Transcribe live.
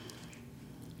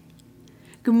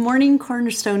Good morning,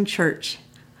 Cornerstone Church.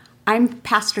 I'm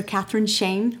Pastor Catherine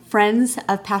Shane, friends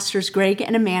of Pastors Greg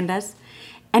and Amanda's,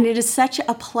 and it is such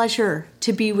a pleasure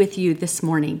to be with you this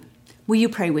morning. Will you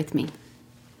pray with me?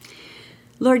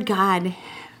 Lord God,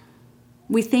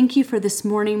 we thank you for this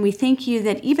morning. We thank you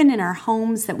that even in our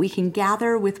homes that we can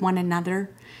gather with one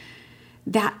another,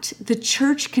 that the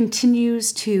church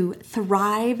continues to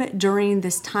thrive during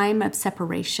this time of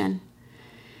separation.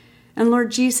 And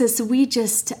Lord Jesus,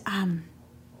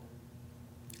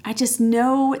 I just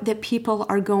know that people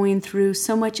are going through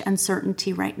so much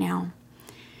uncertainty right now,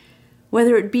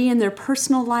 whether it be in their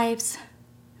personal lives,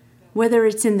 whether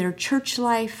it's in their church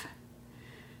life,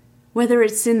 whether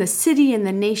it's in the city and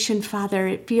the nation, Father.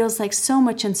 It feels like so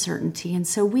much uncertainty. And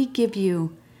so we give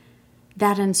you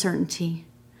that uncertainty.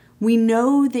 We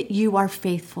know that you are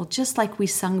faithful, just like we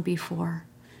sung before.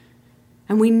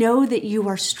 And we know that you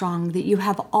are strong, that you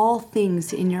have all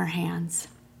things in your hands.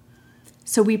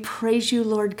 So we praise you,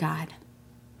 Lord God.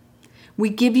 We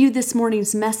give you this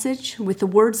morning's message with the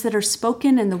words that are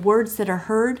spoken and the words that are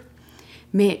heard.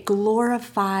 May it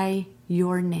glorify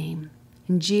your name.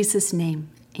 In Jesus' name,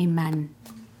 amen.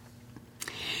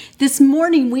 This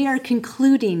morning, we are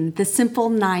concluding the Simple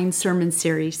 9 sermon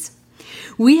series.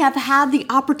 We have had the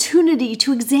opportunity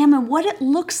to examine what it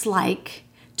looks like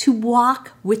to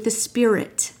walk with the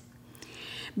Spirit.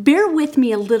 Bear with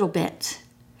me a little bit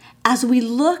as we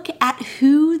look at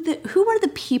who are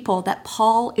the people that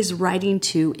Paul is writing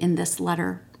to in this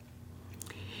letter.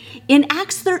 In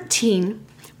Acts 13,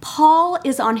 Paul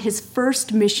is on his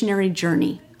first missionary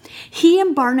journey. He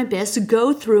and Barnabas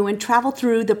go through and travel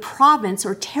through the province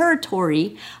or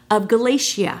territory of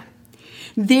Galatia.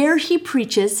 There he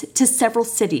preaches to several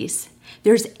cities.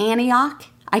 There's Antioch,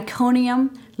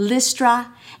 Iconium,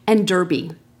 Lystra, and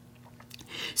Derbe.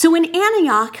 So in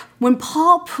Antioch, when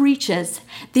Paul preaches,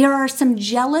 there are some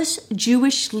jealous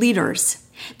Jewish leaders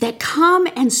that come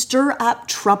and stir up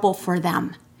trouble for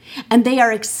them, and they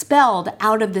are expelled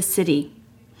out of the city.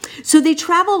 So they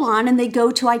travel on and they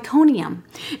go to Iconium.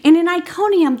 And in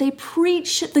Iconium, they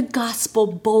preach the gospel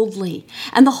boldly,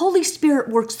 and the Holy Spirit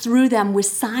works through them with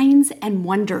signs and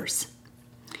wonders.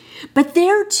 But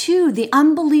there too, the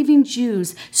unbelieving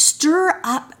Jews stir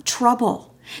up trouble.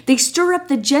 They stir up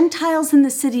the Gentiles in the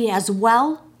city as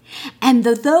well, and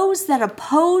those that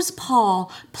oppose Paul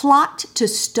plot to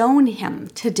stone him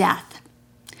to death.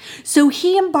 So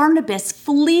he and Barnabas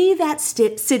flee that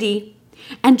city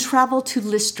and travel to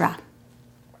Lystra.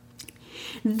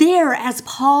 There, as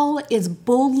Paul is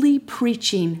boldly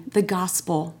preaching the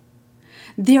gospel,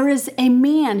 there is a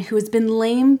man who has been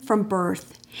lame from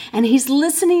birth, and he's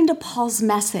listening to Paul's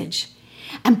message.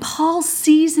 And Paul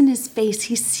sees in his face,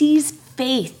 he sees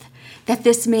faith that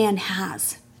this man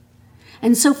has.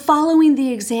 And so following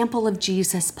the example of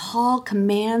Jesus, Paul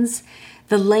commands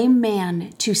the lame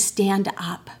man to stand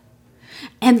up.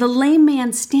 And the lame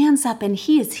man stands up and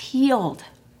he is healed.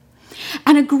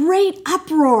 And a great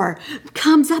uproar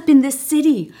comes up in this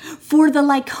city, for the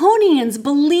Lycaonians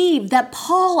believe that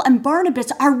Paul and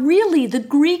Barnabas are really the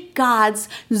Greek gods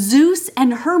Zeus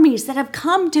and Hermes that have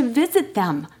come to visit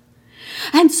them.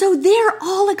 And so they're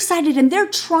all excited and they're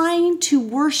trying to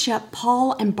worship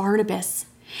Paul and Barnabas.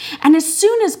 And as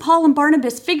soon as Paul and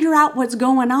Barnabas figure out what's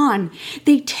going on,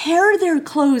 they tear their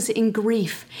clothes in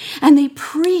grief and they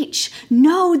preach,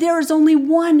 no, there is only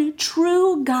one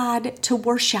true God to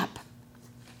worship.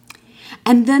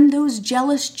 And then those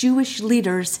jealous Jewish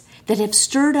leaders that have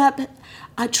stirred up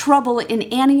trouble in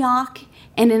Antioch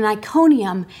and in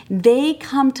Iconium, they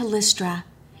come to Lystra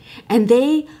and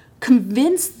they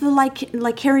convince the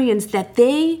Lycaonians that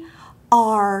they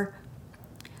are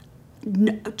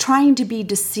trying to be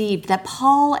deceived, that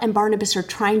Paul and Barnabas are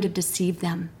trying to deceive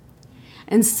them.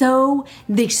 And so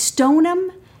they stone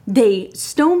him, they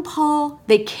stone Paul,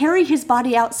 they carry his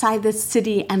body outside the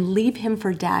city and leave him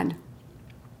for dead.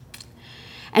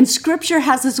 And Scripture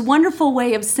has this wonderful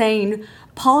way of saying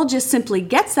Paul just simply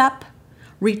gets up,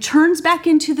 returns back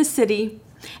into the city,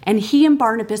 and he and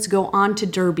Barnabas go on to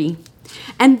Derbe.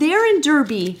 And there in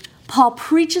Derbe, Paul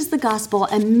preaches the gospel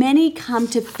and many come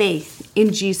to faith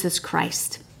in Jesus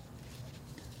Christ.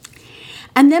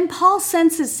 And then Paul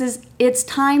senses it's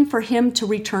time for him to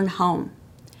return home.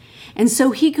 And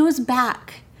so he goes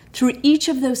back through each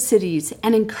of those cities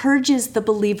and encourages the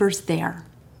believers there.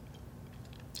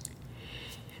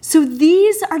 So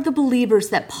these are the believers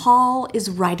that Paul is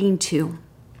writing to.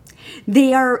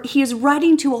 He is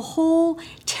writing to a whole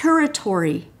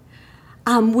territory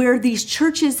where these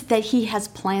churches that he has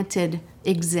planted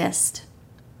exist.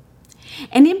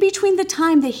 And in between the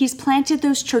time that he's planted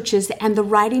those churches and the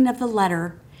writing of the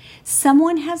letter,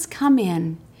 someone has come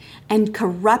in and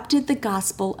corrupted the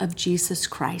gospel of Jesus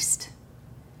Christ.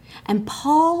 And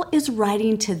Paul is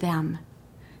writing to them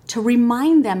to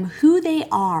remind them who they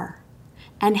are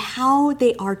and how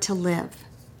they are to live.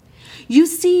 You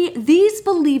see, these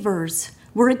believers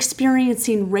were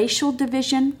experiencing racial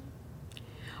division,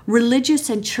 religious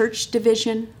and church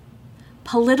division,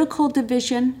 political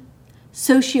division,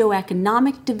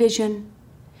 socioeconomic division,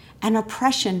 and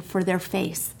oppression for their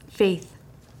faith.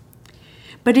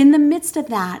 But in the midst of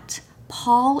that,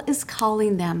 Paul is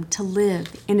calling them to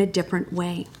live in a different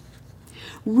way.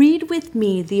 Read with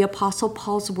me the Apostle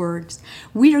Paul's words.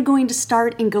 We are going to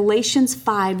start in Galatians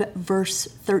 5, verse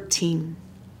 13.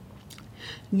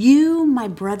 You, my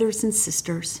brothers and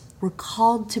sisters, were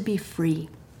called to be free.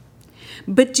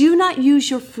 But do not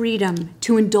use your freedom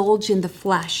to indulge in the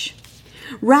flesh.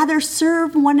 Rather,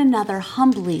 serve one another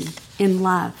humbly in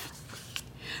love.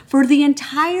 For the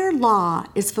entire law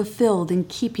is fulfilled in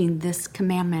keeping this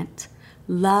commandment: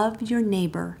 love your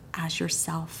neighbor as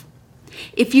yourself.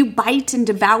 If you bite and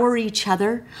devour each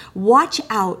other, watch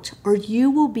out, or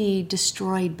you will be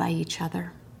destroyed by each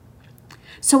other.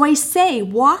 So I say,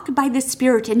 walk by the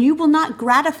Spirit, and you will not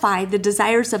gratify the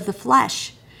desires of the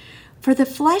flesh. For the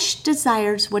flesh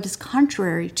desires what is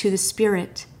contrary to the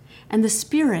Spirit, and the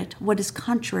Spirit what is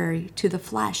contrary to the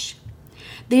flesh.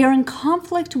 They are in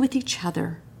conflict with each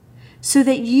other, so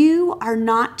that you are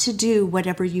not to do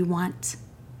whatever you want.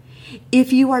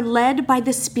 If you are led by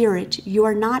the Spirit, you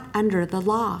are not under the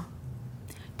law.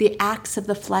 The acts of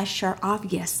the flesh are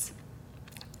obvious: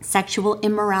 sexual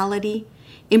immorality,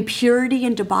 impurity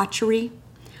and debauchery,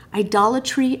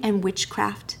 idolatry and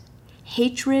witchcraft,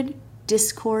 hatred,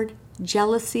 discord,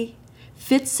 jealousy,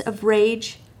 fits of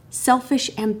rage, selfish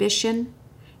ambition,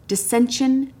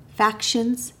 dissension,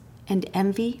 factions, and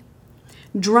envy,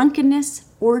 drunkenness,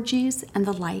 orgies, and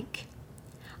the like.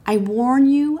 I warn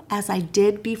you, as I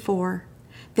did before,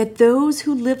 that those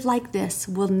who live like this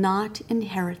will not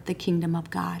inherit the kingdom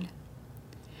of God.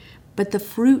 But the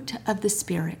fruit of the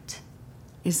Spirit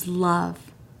is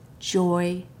love,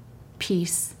 joy,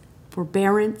 peace,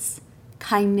 forbearance,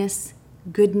 kindness,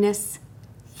 goodness,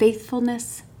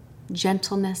 faithfulness,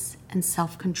 gentleness, and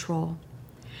self-control.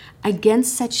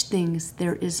 Against such things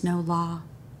there is no law.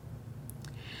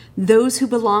 Those who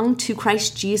belong to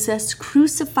Christ Jesus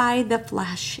crucify the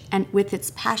flesh and with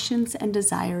its passions and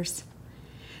desires.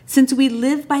 Since we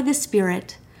live by the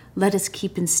Spirit, let us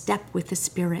keep in step with the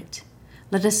Spirit.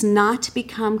 Let us not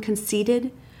become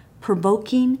conceited,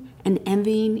 provoking, and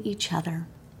envying each other.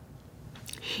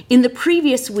 In the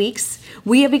previous weeks,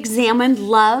 we have examined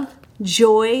love,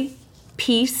 joy,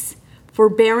 peace,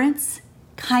 forbearance,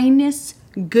 kindness,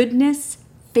 goodness,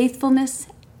 faithfulness,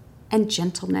 and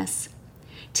gentleness.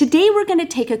 Today we're going to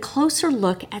take a closer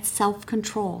look at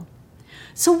self-control.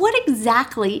 So what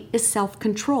exactly is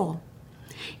self-control?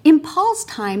 In Paul's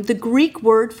time, the Greek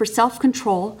word for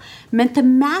self-control meant the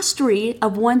mastery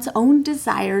of one's own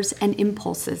desires and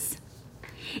impulses.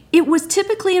 It was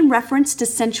typically in reference to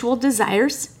sensual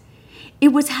desires. It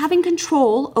was having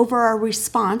control over our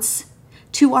response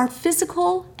to our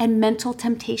physical and mental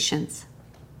temptations.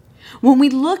 When we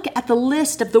look at the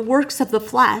list of the works of the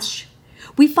flesh,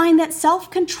 we find that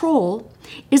self-control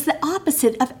is the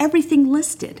opposite of everything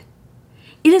listed.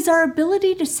 It is our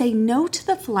ability to say no to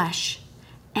the flesh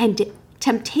and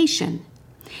temptation.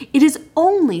 It is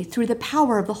only through the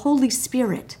power of the Holy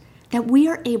Spirit that we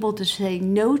are able to say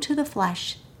no to the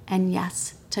flesh and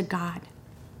yes to God.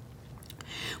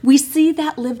 We see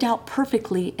that lived out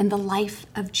perfectly in the life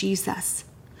of Jesus.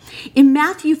 In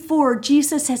Matthew 4,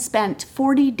 Jesus has spent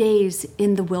 40 days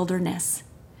in the wilderness.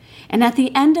 And at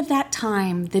the end of that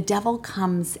time, the devil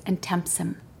comes and tempts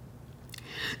him.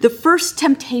 The first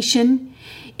temptation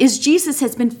is Jesus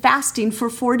has been fasting for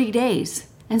 40 days,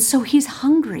 and so he's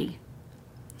hungry.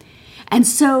 And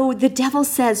so the devil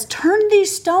says, turn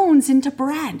these stones into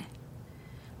bread.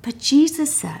 But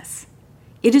Jesus says,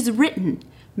 it is written,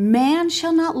 man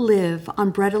shall not live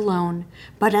on bread alone,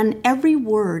 but on every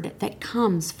word that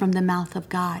comes from the mouth of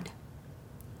God.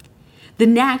 The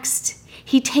next,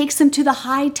 he takes him to the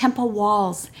high temple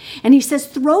walls, and he says,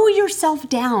 throw yourself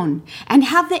down and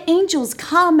have the angels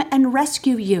come and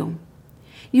rescue you.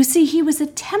 You see, he was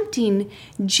attempting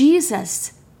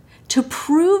Jesus to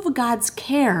prove God's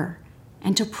care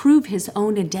and to prove his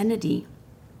own identity.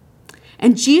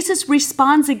 And Jesus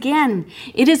responds again,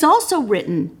 it is also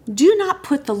written, do not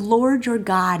put the Lord your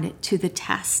God to the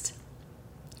test.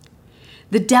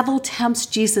 The devil tempts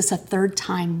Jesus a third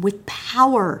time with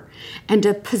power and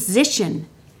a position,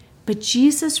 but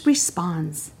Jesus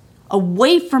responds,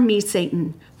 away from me,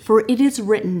 Satan, for it is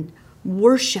written,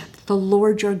 worship the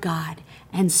Lord your God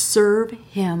and serve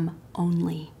him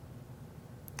only.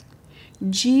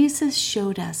 Jesus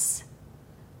showed us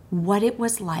what it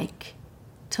was like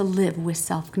to live with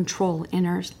self-control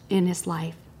in his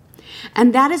life.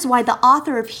 And that is why the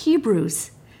author of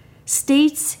Hebrews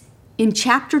states in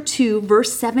chapter 2,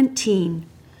 verse 17,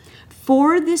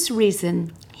 "For this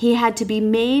reason he had to be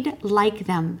made like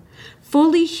them,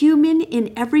 fully human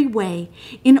in every way,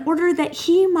 in order that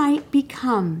he might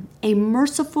become a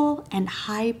merciful and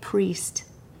high priest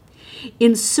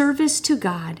in service to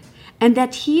God, and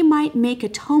that he might make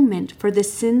atonement for the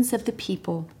sins of the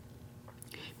people.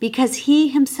 Because he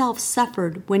himself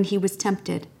suffered when he was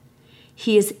tempted,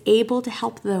 he is able to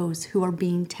help those who are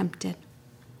being tempted."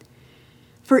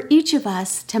 For each of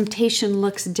us, temptation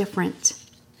looks different.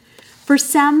 For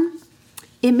some,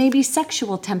 it may be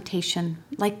sexual temptation,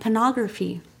 like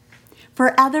pornography.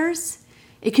 For others,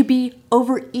 it could be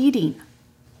overeating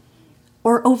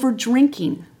or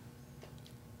overdrinking.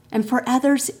 And for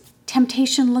others,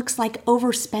 temptation looks like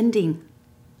overspending.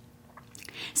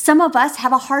 Some of us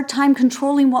have a hard time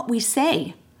controlling what we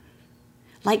say,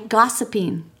 like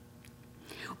gossiping,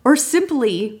 or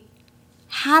simply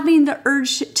having the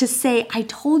urge to say, "I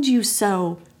told you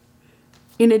so,"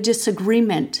 in a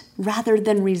disagreement rather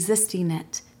than resisting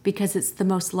it because it's the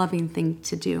most loving thing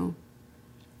to do.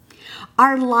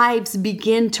 Our lives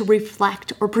begin to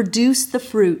reflect or produce the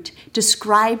fruit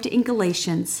described in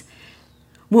Galatians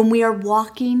when we are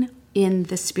walking in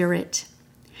the Spirit.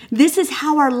 This is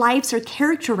how our lives are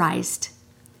characterized.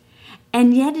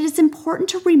 And yet it is important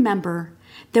to remember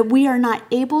that we are not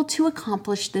able to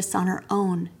accomplish this on our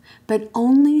own, but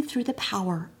only through the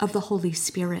power of the Holy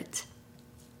Spirit.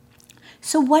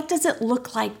 So what does it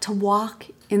look like to walk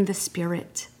in the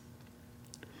Spirit?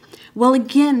 Well,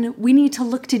 again, we need to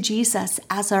look to Jesus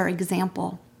as our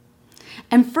example.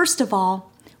 And first of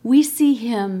all, we see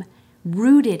him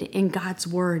rooted in God's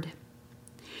Word.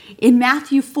 In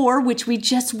Matthew 4, which we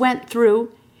just went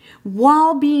through,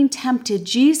 while being tempted,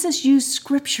 Jesus used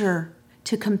Scripture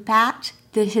to combat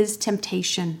his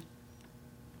temptation.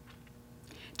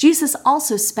 Jesus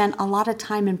also spent a lot of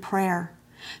time in prayer.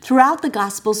 Throughout the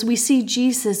Gospels, we see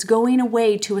Jesus going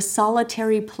away to a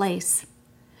solitary place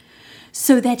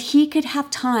so that he could have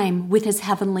time with his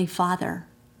heavenly Father.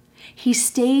 He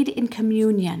stayed in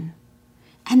communion.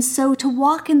 And so to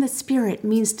walk in the Spirit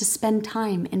means to spend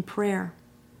time in prayer.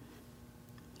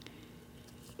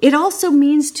 It also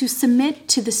means to submit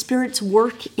to the Spirit's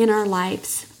work in our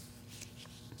lives.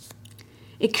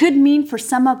 It could mean for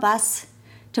some of us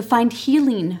to find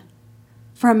healing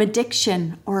from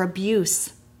addiction or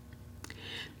abuse.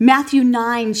 Matthew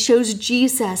 9 shows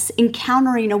Jesus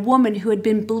encountering a woman who had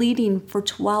been bleeding for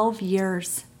 12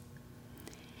 years.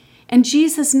 And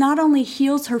Jesus not only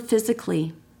heals her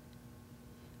physically,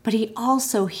 but he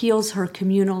also heals her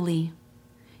communally.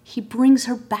 He brings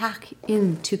her back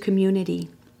into community.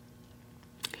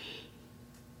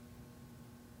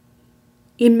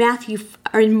 In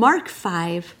Mark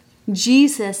 5,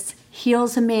 Jesus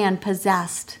heals a man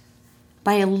possessed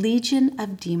by a legion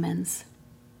of demons.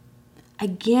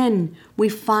 Again, we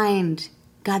find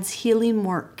God's healing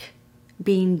work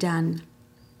being done.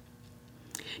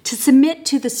 To submit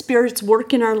to the Spirit's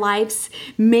work in our lives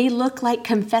may look like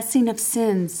confessing of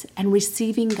sins and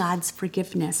receiving God's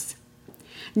forgiveness.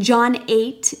 John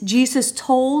 8, Jesus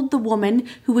told the woman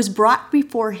who was brought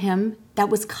before him that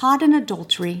was caught in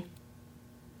adultery,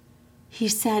 he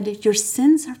said, "Your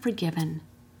sins are forgiven.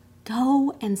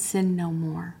 Go and sin no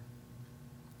more."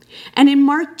 And in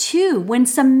Mark 2, when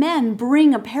some men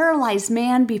bring a paralyzed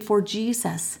man before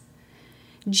Jesus,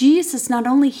 Jesus not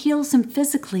only heals him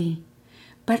physically,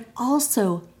 but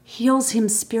also heals him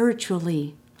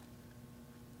spiritually.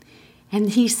 And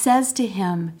he says to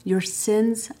him, "Your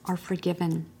sins are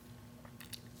forgiven."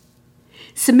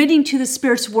 Submitting to the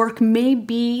Spirit's work may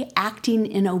be acting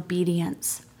in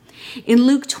obedience. In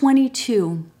Luke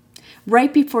 22,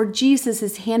 right before Jesus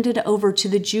is handed over to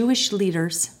the Jewish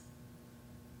leaders,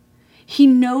 he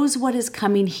knows what is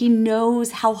coming. He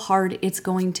knows how hard it's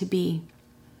going to be.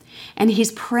 And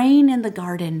he's praying in the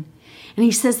garden. And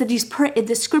he says that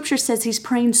the scripture says he's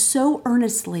praying so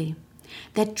earnestly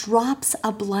that drops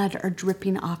of blood are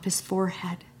dripping off his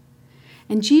forehead.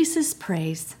 And Jesus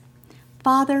prays,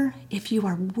 "Father, if you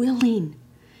are willing,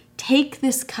 take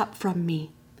this cup from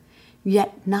me,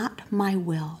 yet not my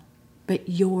will, but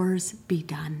yours be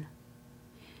done."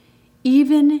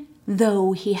 Even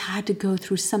though he had to go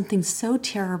through something so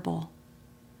terrible,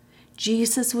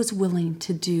 Jesus was willing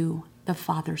to do the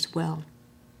Father's will.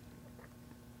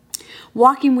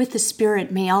 Walking with the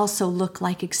Spirit may also look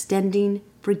like extending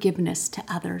forgiveness to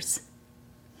others.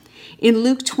 In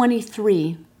Luke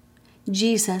 23,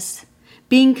 Jesus,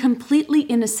 being completely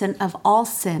innocent of all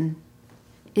sin,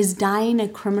 is dying a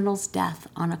criminal's death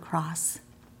on a cross.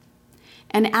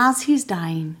 And as he's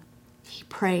dying, he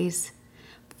prays,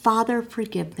 "Father,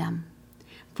 forgive them,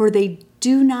 for they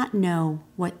do not know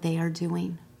what they are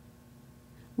doing."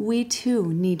 We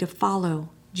too need to follow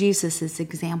Jesus'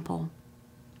 example.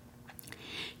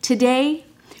 Today,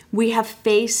 we have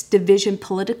faced division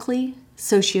politically,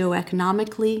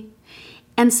 socioeconomically,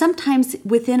 and sometimes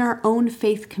within our own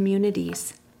faith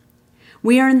communities.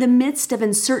 We are in the midst of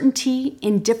uncertainty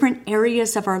in different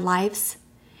areas of our lives,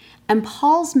 and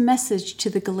Paul's message to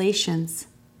the Galatians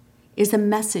is a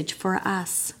message for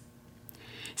us.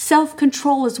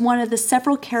 Self-control is one of the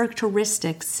several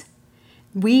characteristics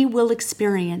we will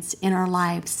experience in our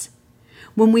lives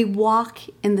when we walk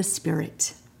in the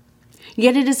Spirit.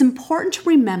 Yet it is important to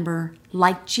remember,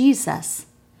 like Jesus,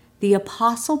 the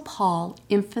Apostle Paul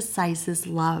emphasizes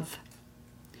love.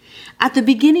 At the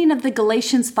beginning of the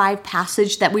Galatians 5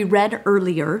 passage that we read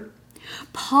earlier,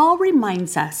 Paul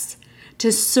reminds us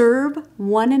to serve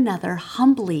one another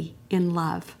humbly in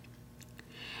love.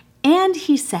 And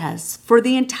he says, "For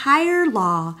the entire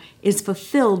law is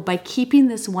fulfilled by keeping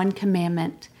this one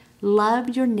commandment: love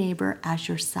your neighbor as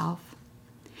yourself."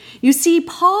 You see,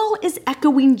 Paul is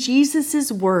echoing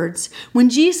Jesus' words when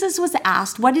Jesus was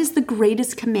asked what is the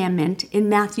greatest commandment in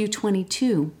Matthew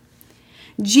 22.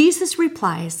 Jesus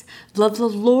replies, "Love the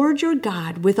Lord your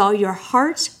God with all your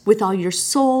heart, with all your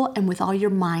soul, and with all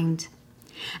your mind.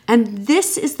 And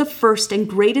this is the first and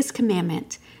greatest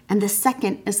commandment, and the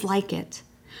second is like it.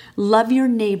 Love your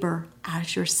neighbor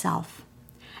as yourself.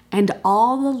 And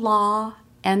all the law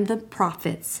and the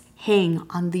prophets hang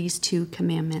on these two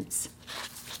commandments."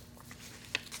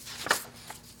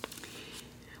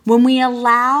 When we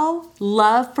allow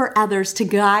love for others to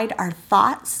guide our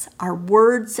thoughts, our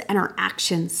words, and our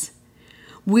actions,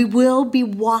 we will be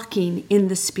walking in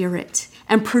the Spirit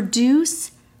and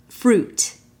produce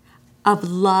fruit of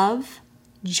love,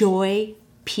 joy,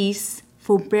 peace,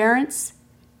 forbearance,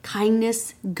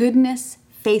 kindness, goodness,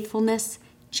 faithfulness,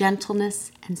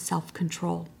 gentleness, and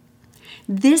self-control.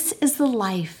 This is the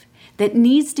life that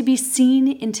needs to be seen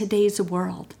in today's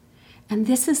world. And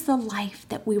this is the life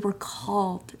that we were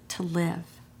called to live.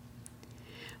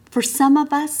 For some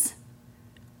of us,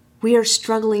 we are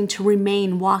struggling to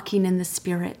remain walking in the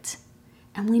Spirit,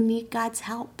 and we need God's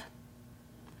help.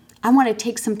 I want to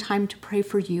take some time to pray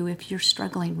for you if you're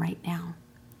struggling right now.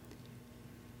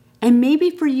 And maybe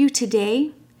for you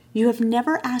today, you have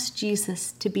never asked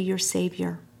Jesus to be your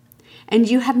Savior, and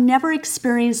you have never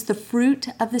experienced the fruit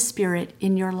of the Spirit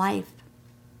in your life.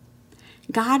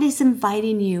 God is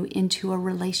inviting you into a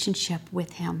relationship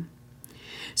with Him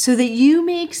so that you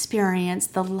may experience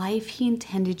the life He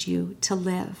intended you to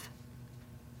live.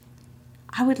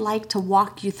 I would like to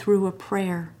walk you through a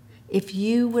prayer if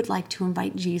you would like to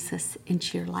invite Jesus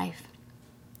into your life.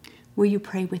 Will you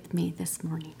pray with me this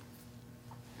morning?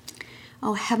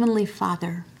 Oh, Heavenly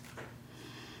Father,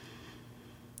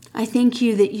 I thank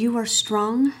you that you are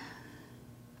strong.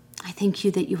 I thank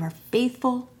you that you are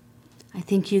faithful. I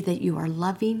thank you that you are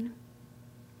loving.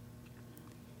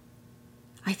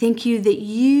 I thank you that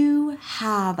you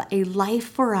have a life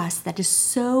for us that is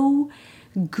so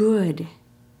good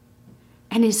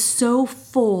and is so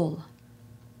full.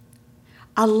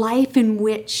 A life in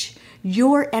which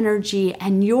your energy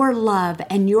and your love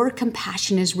and your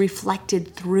compassion is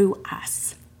reflected through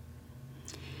us.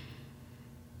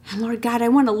 And Lord God, I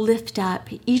want to lift up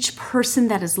each person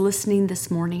that is listening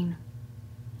this morning.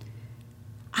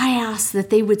 I ask that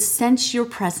they would sense your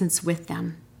presence with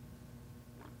them.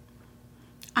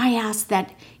 I ask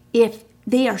that if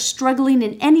they are struggling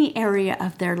in any area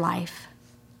of their life,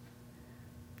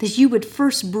 that you would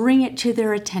first bring it to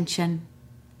their attention.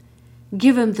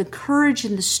 Give them the courage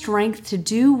and the strength to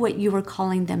do what you are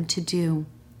calling them to do,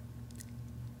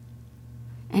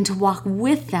 and to walk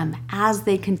with them as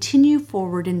they continue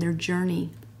forward in their journey.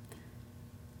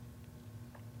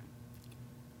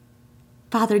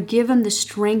 Father, give them the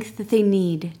strength that they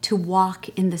need to walk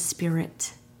in the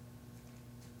Spirit,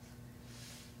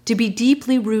 to be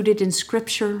deeply rooted in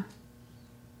Scripture,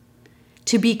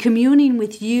 to be communing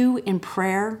with you in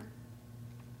prayer,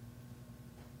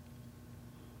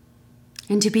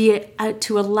 and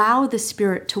to allow the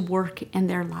Spirit to work in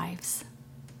their lives.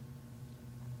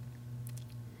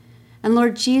 And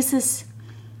Lord Jesus,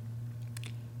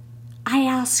 I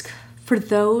ask for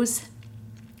those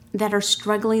that are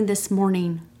struggling this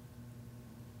morning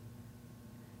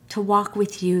to walk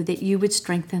with you, that you would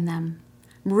strengthen them.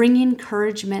 Bring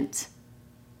encouragement.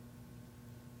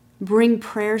 Bring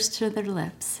prayers to their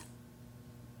lips.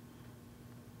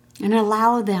 And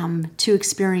allow them to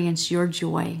experience your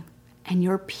joy and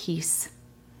your peace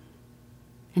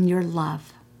and your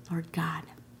love. Lord God.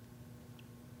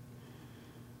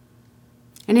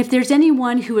 And if there's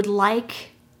anyone who would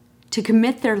like to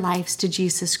commit their lives to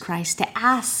Jesus Christ, to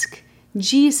ask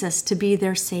Jesus to be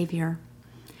their Savior,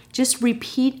 just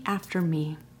repeat after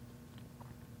me.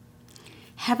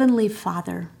 Heavenly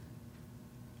Father,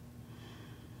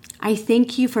 I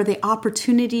thank you for the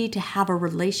opportunity to have a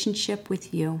relationship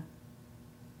with you.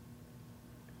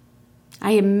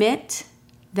 I admit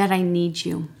that I need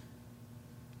you.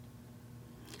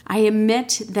 I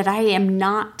admit that I am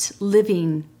not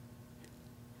living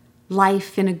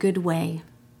life in a good way,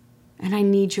 and I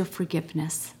need your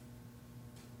forgiveness.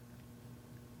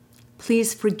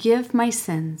 Please forgive my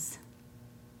sins.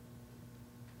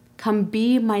 Come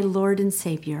be my Lord and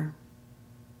Savior.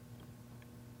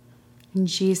 In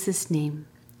Jesus' name,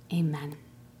 amen.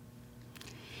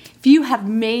 If you have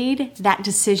made that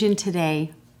decision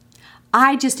today,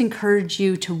 I just encourage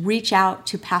you to reach out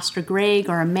to Pastor Greg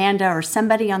or Amanda or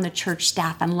somebody on the church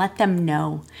staff and let them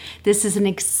know. This is an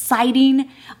exciting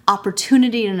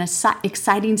opportunity and an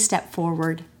exciting step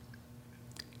forward.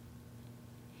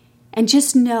 And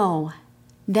just know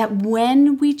that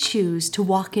when we choose to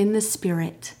walk in the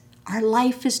Spirit, our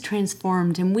life is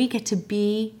transformed and we get to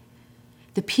be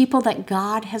the people that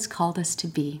God has called us to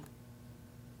be.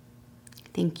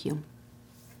 Thank you.